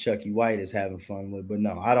that's what Chucky White is having fun with. But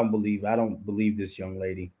no, I don't believe this young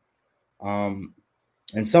lady.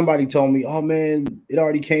 And somebody told me, oh man, it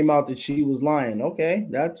already came out that she was lying. Okay,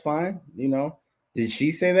 that's fine. Did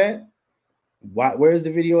she say that? Where's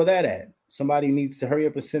the video of that at? Somebody needs to hurry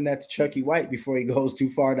up and send that to Chucky White before he goes too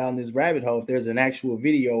far down this rabbit hole. If there's an actual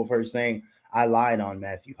video of her saying, I lied on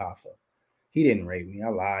Matthew Hoffa. He didn't rape me. I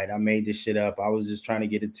lied. I made this shit up. I was just trying to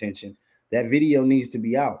get attention. That video needs to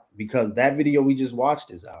be out because that video we just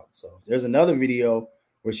watched is out. So if there's another video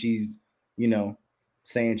where she's,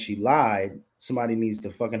 saying she lied, somebody needs to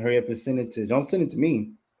fucking hurry up and don't send it to me.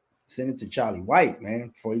 Send it to Charlie White, man,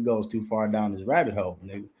 before he goes too far down this rabbit hole,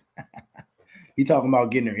 nigga. He talking about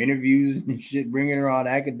getting her interviews and shit, bringing her on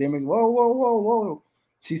academics. Whoa.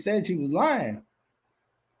 She said she was lying.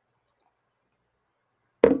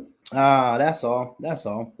 That's all.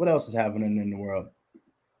 What else is happening in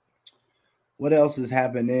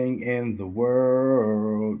the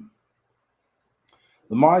world?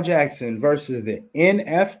 Lamar Jackson versus the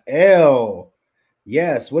NFL.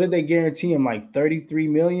 Yes. What did they guarantee him? Like 33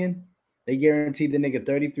 million? They guaranteed the nigga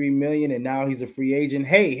 33 million, and now he's a free agent.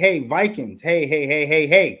 Hey, Vikings.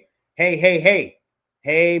 Hey,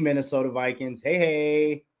 Minnesota Vikings.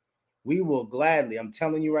 Hey. We will gladly, I'm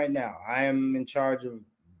telling you right now, I am in charge of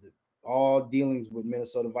all dealings with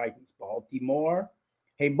Minnesota Vikings. Baltimore.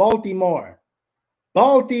 Hey, Baltimore.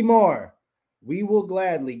 We will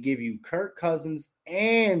gladly give you Kirk Cousins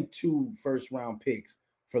and 2 first-round picks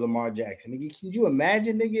for Lamar Jackson. Nigga, can you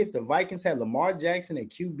imagine, nigga, if the Vikings had Lamar Jackson at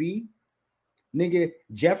QB, nigga,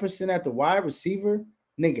 Jefferson at the wide receiver,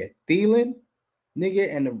 nigga, Thielen,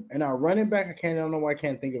 nigga, and our running back, I don't know why I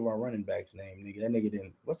can't think of our running back's name, nigga. That nigga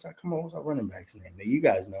didn't. What's our running back's name? Nigga, you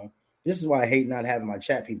guys know. This is why I hate not having my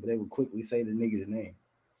chat people. They would quickly say the nigga's name.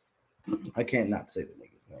 I can't not say the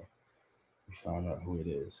nigga's name. We found out who it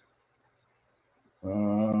is.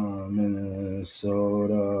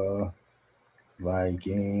 Minnesota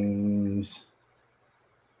Vikings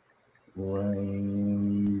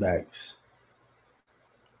running backs.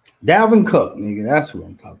 Dalvin Cook, nigga. That's who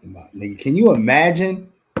I'm talking about, nigga. Can you imagine?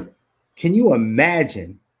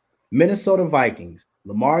 Minnesota Vikings,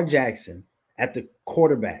 Lamar Jackson at the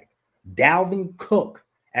quarterback, Dalvin Cook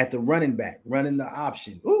at the running back, running the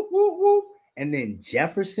option, and then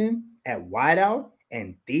Jefferson at wideout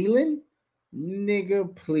and Thielen?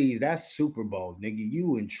 Nigga, please, that's Super Bowl, nigga.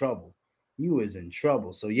 You in trouble. You is in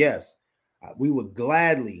trouble. So yes, we would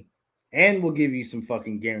gladly, and we'll give you some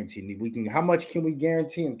fucking guarantee. We can. How much can we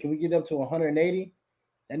guarantee him? Can we get up to 180?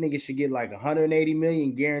 That nigga should get like 180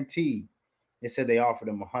 million guaranteed. They said they offered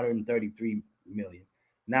him 133 million.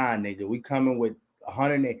 Nah, nigga, we coming with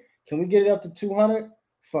 108. Can we get it up to 200?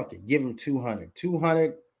 Fuck it, give him 200.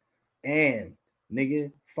 200, and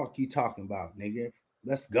nigga, fuck you talking about, nigga.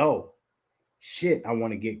 Let's go. Shit, I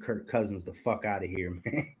want to get Kirk Cousins the fuck out of here,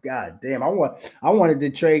 man. God damn, I wanted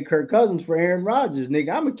to trade Kirk Cousins for Aaron Rodgers,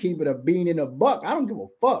 nigga. I'm gonna keep it a bean and a buck. I don't give a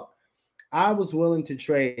fuck. I was willing to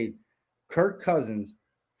trade Kirk Cousins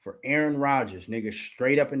for Aaron Rodgers, nigga,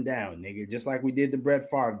 straight up and down, nigga, just like we did the Brett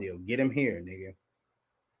Favre deal. Get him here, nigga.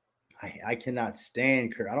 I cannot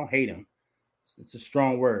stand Kirk. I don't hate him. It's a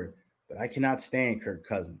strong word, but I cannot stand Kirk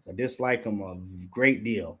Cousins. I dislike him a great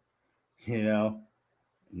deal, you know.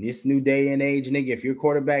 In this new day and age, nigga, if your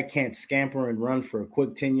quarterback can't scamper and run for a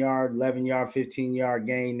quick 10-yard, 11-yard, 15-yard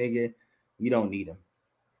gain, nigga, you don't need him.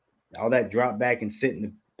 All that drop back and sit in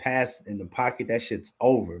the pass in the pocket, that shit's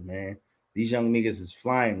over, man. These young niggas is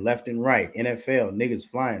flying left and right. NFL niggas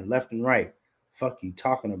flying left and right. Fuck you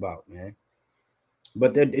talking about, man.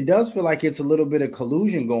 But it does feel like it's a little bit of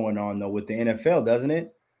collusion going on, though, with the NFL, doesn't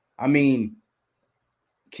it? I mean,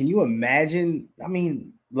 can you imagine? I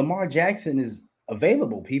mean, Lamar Jackson is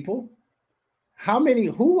available, people.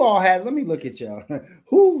 Who all has, let me look at y'all.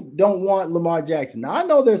 Who don't want Lamar Jackson? Now, I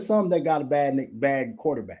know there's some that got bad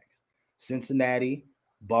quarterbacks. Cincinnati,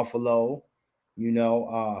 Buffalo,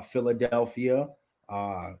 Philadelphia,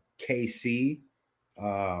 KC.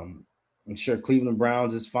 I'm sure Cleveland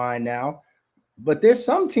Browns is fine now. But there's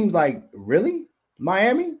some teams like, really?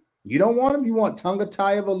 Miami? You don't want him? You want Tonga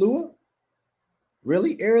Tagovailoa?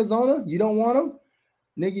 Really? Arizona? You don't want him?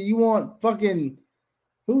 Nigga, you want fucking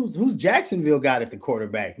who's Jacksonville got at the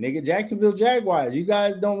quarterback? Nigga, Jacksonville Jaguars. You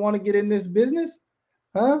guys don't want to get in this business?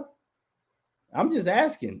 Huh? I'm just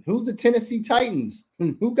asking. Who's the Tennessee Titans?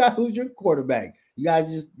 Who's your quarterback? You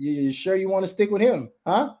guys you sure you want to stick with him?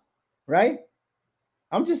 Huh? Right?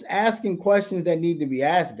 I'm just asking questions that need to be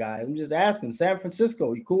asked, guys. I'm just asking. San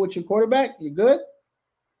Francisco, you cool with your quarterback? You good?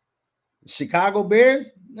 Chicago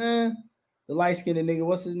Bears? Nah. The light-skinned nigga,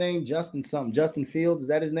 what's his name? Justin something. Justin Fields. Is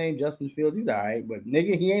that his name? Justin Fields. He's all right. But,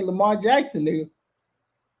 nigga, he ain't Lamar Jackson, nigga.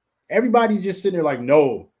 Everybody just sitting there like,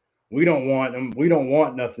 no, we don't want him. We don't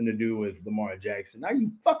want nothing to do with Lamar Jackson. Are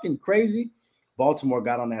you fucking crazy? Baltimore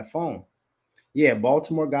got on that phone. Yeah,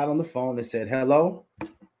 Baltimore got on the phone and said, hello?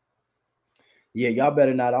 Yeah, y'all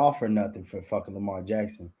better not offer nothing for fucking Lamar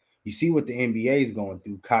Jackson. You see what the NBA is going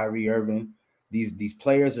through, Kyrie Irving. These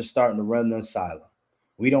players are starting to run the asylum.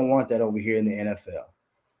 We don't want that over here in the NFL.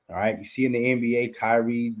 All right. You see in the NBA,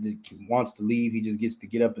 Kyrie wants to leave. He just gets to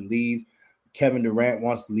get up and leave. Kevin Durant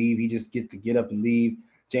wants to leave. He just gets to get up and leave.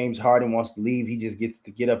 James Harden wants to leave. He just gets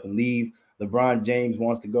to get up and leave. LeBron James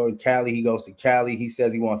wants to go to Cali. He goes to Cali. He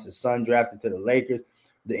says he wants his son drafted to the Lakers.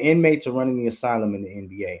 The inmates are running the asylum in the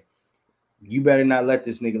NBA. You better not let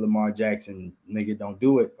this nigga Lamar Jackson, nigga, don't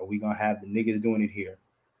do it, or we going to have the niggas doing it here.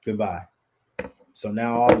 Goodbye. So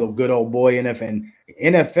now all the good old boy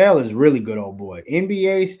NFL is really good old boy.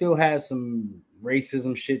 NBA still has some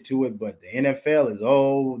racism shit to it, but the NFL is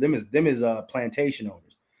them is plantation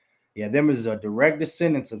owners. Yeah, them is a direct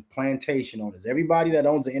descendants of plantation owners. Everybody that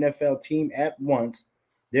owns an NFL team at once,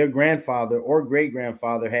 their grandfather or great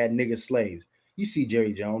grandfather had nigga slaves. You see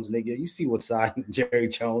Jerry Jones, nigga. You see what side Jerry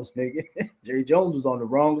Jones, nigga. Jerry Jones was on the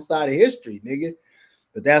wrong side of history, nigga.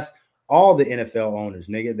 But that's all the NFL owners,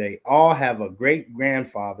 nigga. They all have a great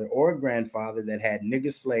grandfather or a grandfather that had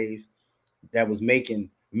nigga slaves that was making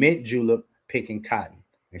mint julep, picking cotton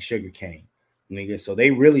and sugar cane, nigga. So they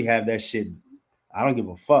really have that shit. I don't give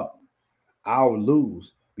a fuck. I'll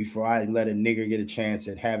lose before I let a nigger get a chance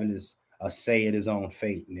at having his a say at his own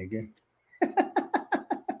fate, nigga.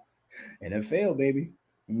 NFL, baby.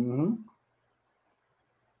 Mm-hmm.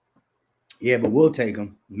 Yeah, but we'll take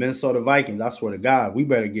them. Minnesota Vikings, I swear to God, we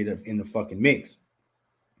better get in the fucking mix.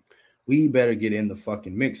 We better get in the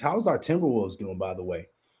fucking mix. How's our Timberwolves doing, by the way?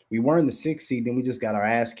 We were in the 6th seed, then we just got our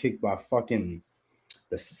ass kicked by fucking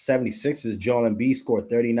the 76ers. Joel Embiid scored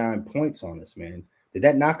 39 points on us, man. Did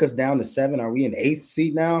that knock us down to 7? Are we in 8th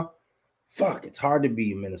seed now? Fuck, it's hard to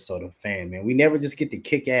be a Minnesota fan, man. We never just get to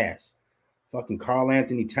kick ass. Fucking Karl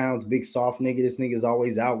Anthony Towns, big soft nigga. This nigga's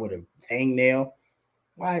always out with a hangnail.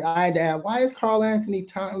 Why is Karl Anthony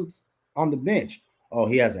Towns on the bench? Oh,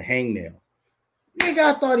 he has a hangnail. Nigga,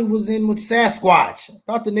 I thought he was in with Sasquatch. I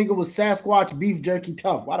thought the nigga was Sasquatch beef jerky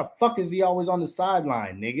tough. Why the fuck is he always on the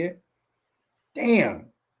sideline, nigga? Damn.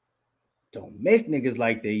 Don't make niggas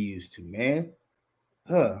like they used to, man.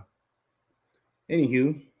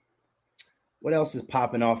 Anywho, what else is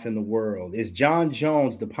popping off in the world? Is John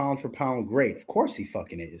Jones the pound for pound great? Of course he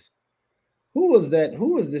fucking is. Who was that?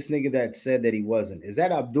 Who was this nigga that said that he wasn't? Is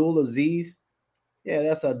that Abdul Aziz? Yeah,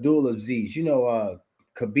 that's Abdul Aziz. You know,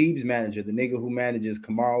 Khabib's manager, the nigga who manages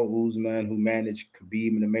Kamaru Usman, who managed Khabib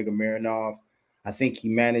and Omega Marinov. I think he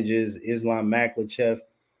manages Islam Makhachev.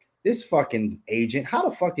 This fucking agent, how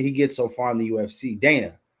the fuck did he get so far in the UFC?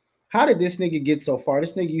 Dana, how did this nigga get so far?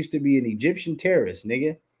 This nigga used to be an Egyptian terrorist,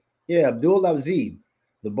 nigga. Yeah, Abdul Aziz,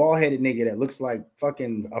 the bald-headed nigga that looks like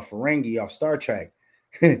fucking a Ferengi off Star Trek.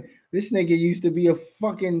 This nigga used to be a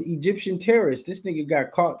fucking Egyptian terrorist. This nigga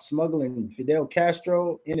got caught smuggling Fidel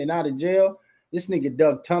Castro in and out of jail. This nigga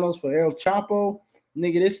dug tunnels for El Chapo.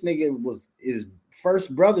 Nigga, this nigga was his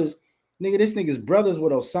first brothers. Nigga, this nigga's brothers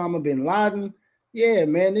with Osama bin Laden. Yeah,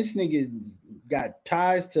 man, this nigga got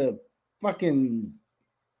ties to fucking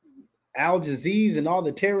Al Jazeera and all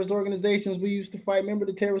the terrorist organizations we used to fight. Remember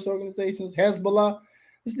the terrorist organizations? Hezbollah.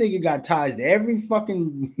 This nigga got ties to every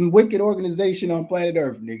fucking wicked organization on planet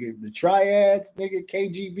Earth, nigga. The Triads, nigga,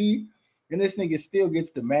 KGB. And this nigga still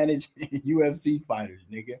gets to manage UFC fighters,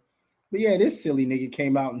 nigga. But yeah, this silly nigga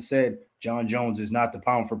came out and said John Jones is not the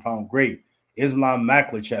pound for pound great. Islam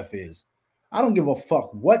Makhachev is. I don't give a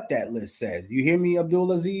fuck what that list says. You hear me,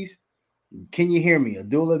 Abdul Aziz? Can you hear me,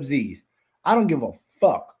 Abdul Aziz? I don't give a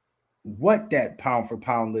fuck what that pound for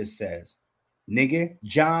pound list says. Nigga,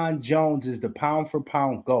 John Jones is the pound for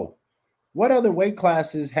pound GOAT. What other weight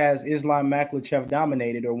classes has Islam Makhachev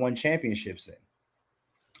dominated or won championships in?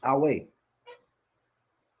 I'll wait.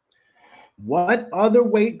 What other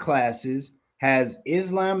weight classes has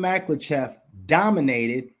Islam Makhachev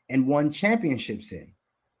dominated and won championships in?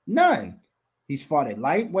 None. He's fought at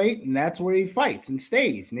lightweight, and that's where he fights and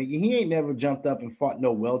stays, nigga. He ain't never jumped up and fought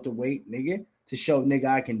no welterweight, nigga, to show nigga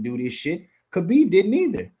I can do this shit. Khabib didn't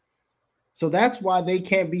either. So that's why they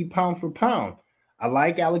can't be pound for pound. I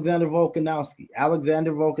like Alexander Volkanovski.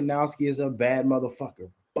 Alexander Volkanovski is a bad motherfucker,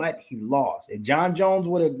 but he lost. If John Jones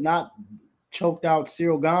would have not choked out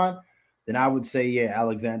Cyril Gane, then I would say, yeah,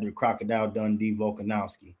 Alexander Crocodile Dundee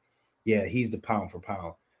Volkanovski. Yeah, he's the pound for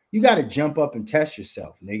pound. You got to jump up and test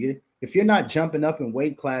yourself, nigga. If you're not jumping up in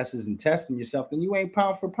weight classes and testing yourself, then you ain't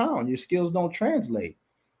pound for pound. Your skills don't translate.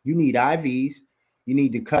 You need IVs. You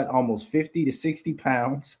need to cut almost 50 to 60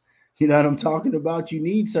 pounds. You know what I'm talking about? You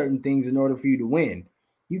need certain things in order for you to win.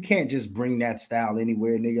 You can't just bring that style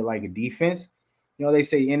anywhere, nigga, like a defense. You know, they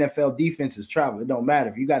say NFL defense is travel. It don't matter.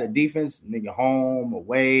 If you got a defense, nigga, home,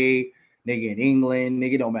 away, nigga, in England,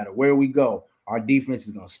 nigga, don't matter where we go. Our defense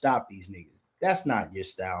is going to stop these niggas. That's not your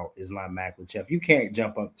style, Islam Makhachev. You can't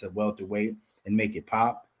jump up to welterweight and make it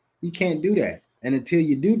pop. You can't do that. And until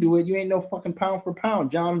you do it, you ain't no fucking pound for pound.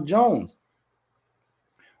 John Jones.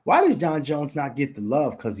 Why does John Jones not get the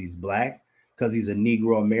love? Because he's black, because he's a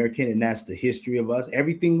Negro American, and that's the history of us.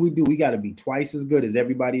 Everything we do, we got to be twice as good as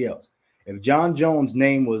everybody else. If John Jones'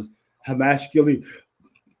 name was Hamashkili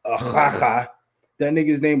Achacha, that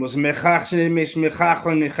nigga's name was Mechach,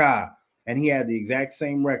 and he had the exact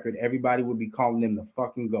same record, everybody would be calling him the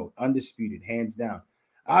fucking GOAT. Undisputed, hands down.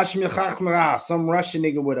 Some Russian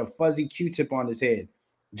nigga with a fuzzy Q-tip on his head.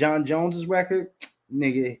 John Jones's record,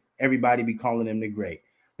 nigga, everybody be calling him the great.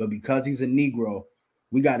 But because he's a Negro,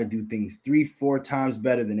 We got to do things 3-4 times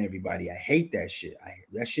better than everybody. I hate that shit.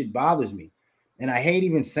 That shit bothers me. And I hate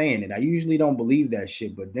even saying it. I usually don't believe that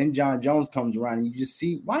shit. But then John Jones comes around and you just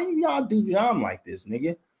see, why y'all do John like this,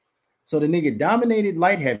 nigga? So the nigga dominated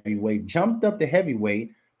light heavyweight, jumped up to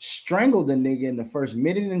heavyweight, strangled the nigga in the first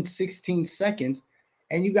minute and 16 seconds.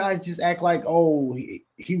 And you guys just act like, oh,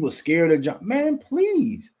 he was scared of John. Man,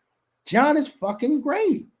 please. John is fucking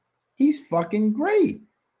great. He's fucking great.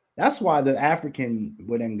 That's why the African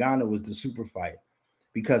with Ngannou was the super fight.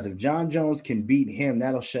 Because if John Jones can beat him,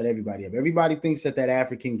 that'll shut everybody up. Everybody thinks that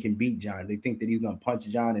African can beat John. They think that he's going to punch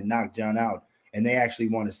John and knock John out. And they actually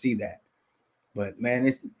want to see that. But, man,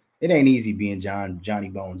 it ain't easy being Johnny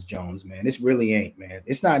Bones Jones, man. It really ain't, man.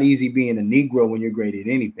 It's not easy being a Negro when you're great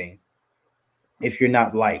at anything if you're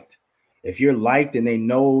not liked. If you're liked and they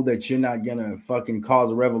know that you're not going to fucking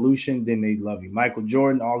cause a revolution, then they love you. Michael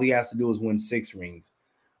Jordan, all he has to do is win 6 rings.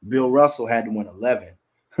 Bill Russell had to win 11.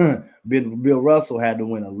 Bill Russell had to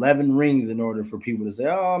win 11 rings in order for people to say,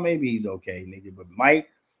 oh, maybe he's okay, nigga. But Mike,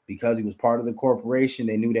 because he was part of the corporation,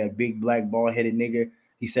 they knew that big black bald-headed nigga.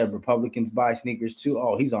 He said Republicans buy sneakers too.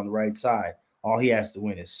 Oh, he's on the right side. All he has to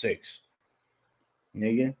win is 6.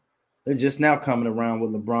 Nigga. They're just now coming around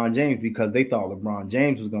with LeBron James because they thought LeBron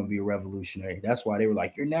James was going to be a revolutionary. That's why they were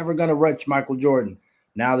like, you're never going to rush Michael Jordan.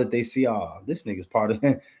 Now that they see, oh, this nigga's part of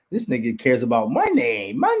it. This nigga cares about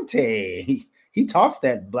money, Monte. He talks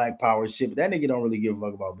that black power shit, but that nigga don't really give a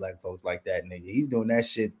fuck about black folks like that, nigga. He's doing that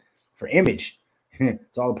shit for image.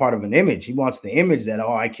 It's all a part of an image. He wants the image that,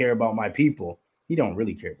 oh, I care about my people. He don't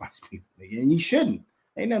really care about his people, nigga. And you shouldn't.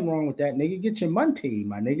 Ain't nothing wrong with that, nigga. Get your Monte,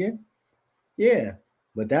 my nigga. Yeah.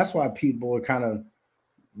 But that's why people are kind of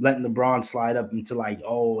letting LeBron slide up into like,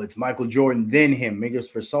 oh, it's Michael Jordan, then him. Niggas,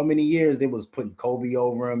 for so many years, they was putting Kobe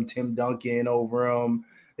over him, Tim Duncan over him.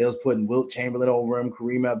 They was putting Wilt Chamberlain over him,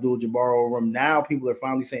 Kareem Abdul-Jabbar over him. Now people are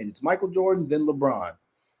finally saying it's Michael Jordan, then LeBron. I'm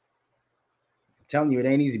telling you, it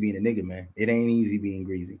ain't easy being a nigga, man. It ain't easy being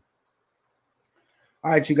greasy.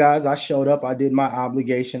 All right, you guys, I showed up. I did my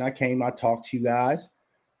obligation. I came, I talked to you guys.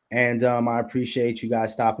 And I appreciate you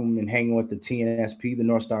guys stopping and hanging with the TNSP, the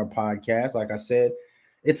North Star podcast. Like I said,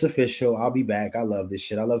 it's official. I'll be back. I love this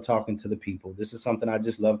shit. I love talking to the people. This is something I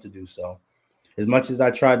just love to do. So as much as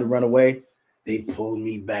I tried to run away, they pulled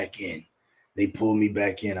me back in.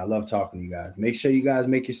 I love talking to you guys. Make sure you guys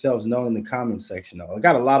make yourselves known in the comment section, though. I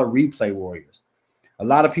got a lot of replay warriors. A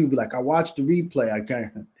lot of people be like, I watched the replay. I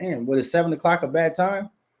can't. Damn, what is 7 o'clock a bad time?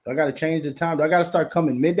 Do I got to change the time? Do I got to start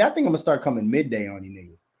coming midday? I think I'm going to start coming midday on you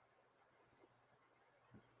niggas.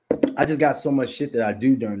 I just got so much shit that I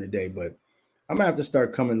do during the day, but I'm gonna have to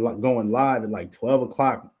start going live at like 12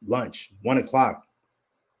 o'clock lunch, 1 o'clock.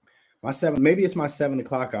 Maybe it's my 7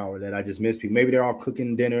 o'clock hour that I just miss people. Maybe they're all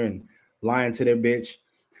cooking dinner and lying to their bitch.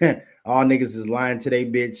 All niggas is lying to their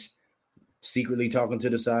bitch, secretly talking to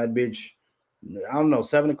the side bitch. I don't know.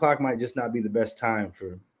 7 o'clock might just not be the best time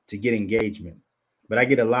to get engagement. But I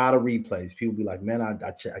get a lot of replays. People be like, man,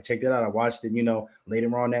 I checked it out. I watched it,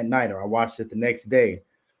 later on that night, or I watched it the next day.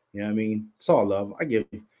 You know what I mean? It's all love.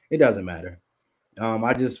 It doesn't matter.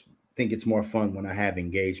 I just think it's more fun when I have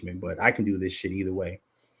engagement, but I can do this shit either way.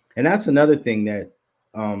 And that's another thing that,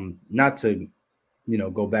 not to,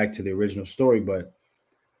 go back to the original story, but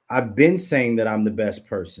I've been saying that I'm the best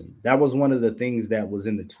person. That was one of the things that was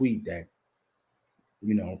in the tweet that,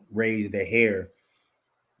 raised the hair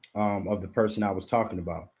of the person I was talking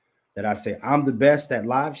about. That I say, I'm the best at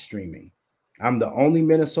live streaming. I'm the only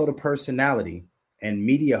Minnesota personality and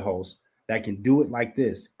media host that can do it like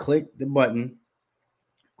this. Click the button,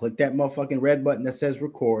 click that motherfucking red button that says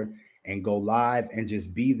record, and go live and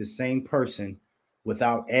just be the same person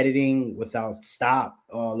without editing, without stop.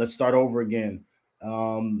 Let's start over again. I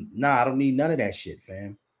don't need none of that shit,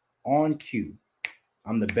 fam. On cue.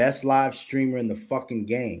 I'm the best live streamer in the fucking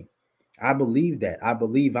game. I believe that. I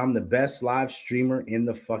believe I'm the best live streamer in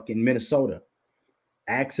the fucking Minnesota.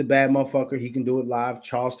 Axe a bad motherfucker, he can do it live.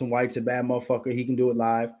 Charleston White's a bad motherfucker, he can do it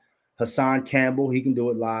live. Hassan Campbell, he can do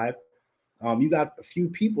it live. You got a few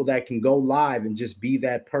people that can go live and just be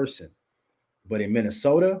that person. But in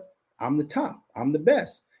Minnesota, I'm the top. I'm the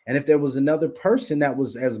best. And if there was another person that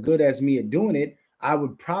was as good as me at doing it, I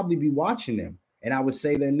would probably be watching them. And I would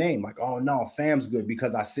say their name. Like, oh, no, fam's good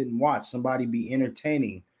because I sit and watch. Somebody be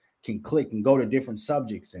entertaining, can click and go to different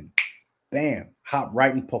subjects and bam, hop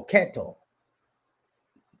right in poqueto.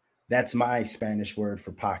 That's my Spanish word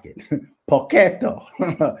for pocket.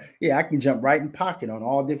 Poqueto. Yeah, I can jump right in pocket on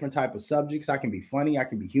all different type of subjects. I can be funny. I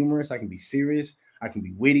can be humorous. I can be serious. I can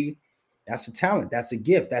be witty. That's a talent. That's a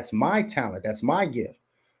gift. That's my talent. That's my gift.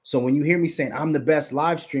 So when you hear me saying I'm the best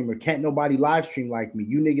live streamer, can't nobody live stream like me.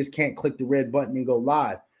 You niggas can't click the red button and go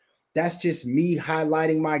live. That's just me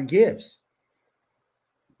highlighting my gifts.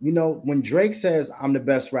 You know, when Drake says I'm the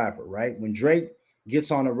best rapper, right? When Drake gets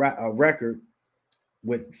on a record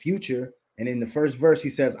with Future, and in the first verse he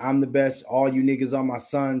says, I'm the best, all you niggas are my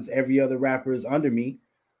sons, every other rapper is under me.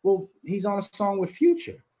 Well, he's on a song with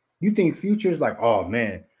Future. You think Future's like, oh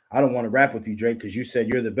man, I don't want to rap with you, Drake, because you said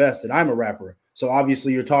you're the best and I'm a rapper. So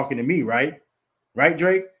obviously you're talking to me, right? Right,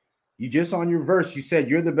 Drake? You just on your verse, you said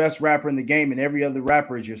you're the best rapper in the game and every other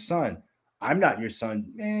rapper is your son. I'm not your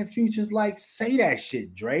son. Man, Future's like, say that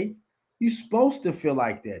shit, Drake. You're supposed to feel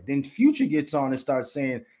like that. Then Future gets on and starts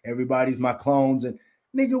saying everybody's my clones. And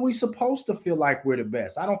nigga, we supposed to feel like we're the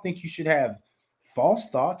best. I don't think you should have false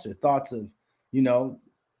thoughts or thoughts of, you know,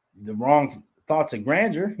 the wrong thoughts of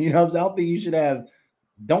grandeur. You know what I'm saying? I don't think you should have,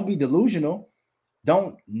 don't be delusional.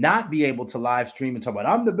 Don't not be able to live stream and talk about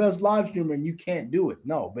I'm the best live streamer and you can't do it.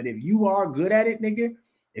 No, but if you are good at it, nigga,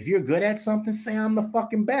 if you're good at something, say I'm the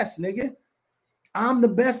fucking best, nigga. I'm the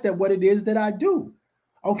best at what it is that I do.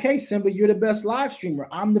 Okay, Simba, you're the best live streamer.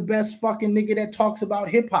 I'm the best fucking nigga that talks about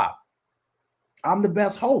hip hop. I'm the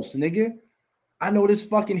best host, nigga. I know this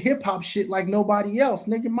fucking hip hop shit like nobody else,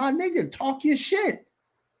 nigga. My nigga, talk your shit.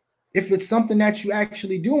 If it's something that you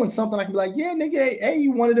actually do and something I can be like, yeah, nigga, hey,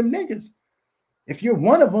 you one of them niggas. If you're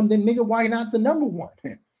one of them, then nigga, why not the number one?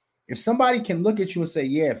 If somebody can look at you and say,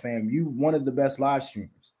 yeah, fam, you one of the best live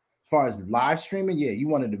streamers. As far as live streaming, yeah, you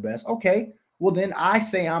one of the best. Okay, well then I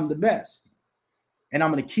say I'm the best. And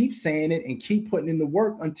I'm going to keep saying it and keep putting in the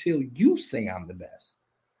work until you say I'm the best.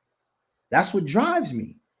 That's what drives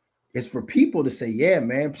me. Is for people to say, yeah,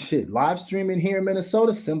 man, shit, live streaming here in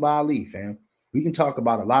Minnesota, Simba Ali, fam. We can talk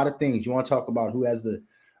about a lot of things. You want to talk about who has the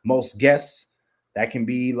most guests? That can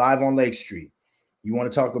be live on Lake Street. You want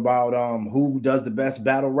to talk about who does the best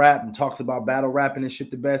battle rap and talks about battle rapping and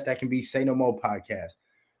shit the best? That can be Say No More podcast.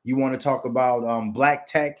 You want to talk about Black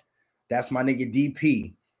Tech? That's my nigga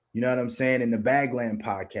DP. You know what I'm saying? In the Bagland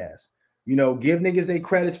podcast. You know, give niggas their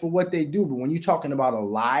credits for what they do. But when you're talking about a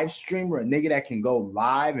live streamer, a nigga that can go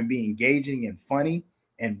live and be engaging and funny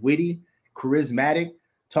and witty, charismatic,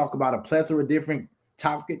 talk about a plethora of different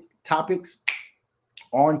topics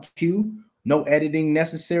on cue, no editing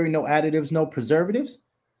necessary, no additives, no preservatives,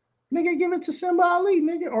 nigga, give it to Simba Ali,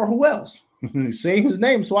 nigga, or who else? Say his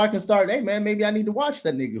name so I can start, hey, man, maybe I need to watch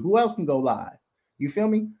that nigga. Who else can go live? You feel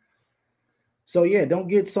me? So, yeah, don't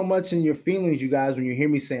get so much in your feelings, you guys, when you hear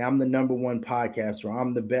me say I'm the number one podcaster or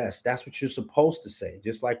I'm the best. That's what you're supposed to say.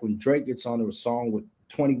 Just like when Drake gets on a song with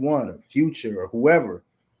 21 or Future or whoever,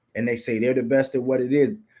 and they say they're the best at what it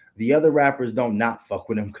is. The other rappers don't not fuck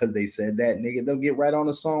with them because they said that, nigga. They'll get right on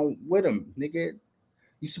the song with them, nigga.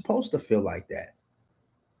 You're supposed to feel like that.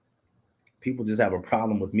 People just have a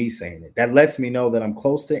problem with me saying it. That lets me know that I'm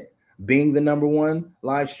close to being the number one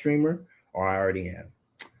live streamer, or I already am.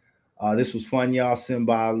 This was fun, y'all.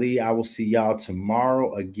 Simba Ali. I will see y'all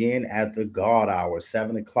tomorrow again at the God Hour,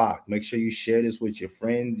 7 o'clock. Make sure you share this with your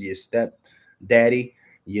friends, your stepdaddy,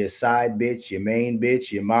 your side bitch, your main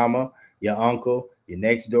bitch, your mama, your uncle, your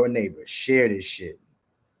next door neighbor. Share this shit.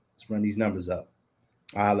 Let's run these numbers up.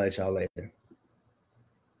 I'll let y'all later.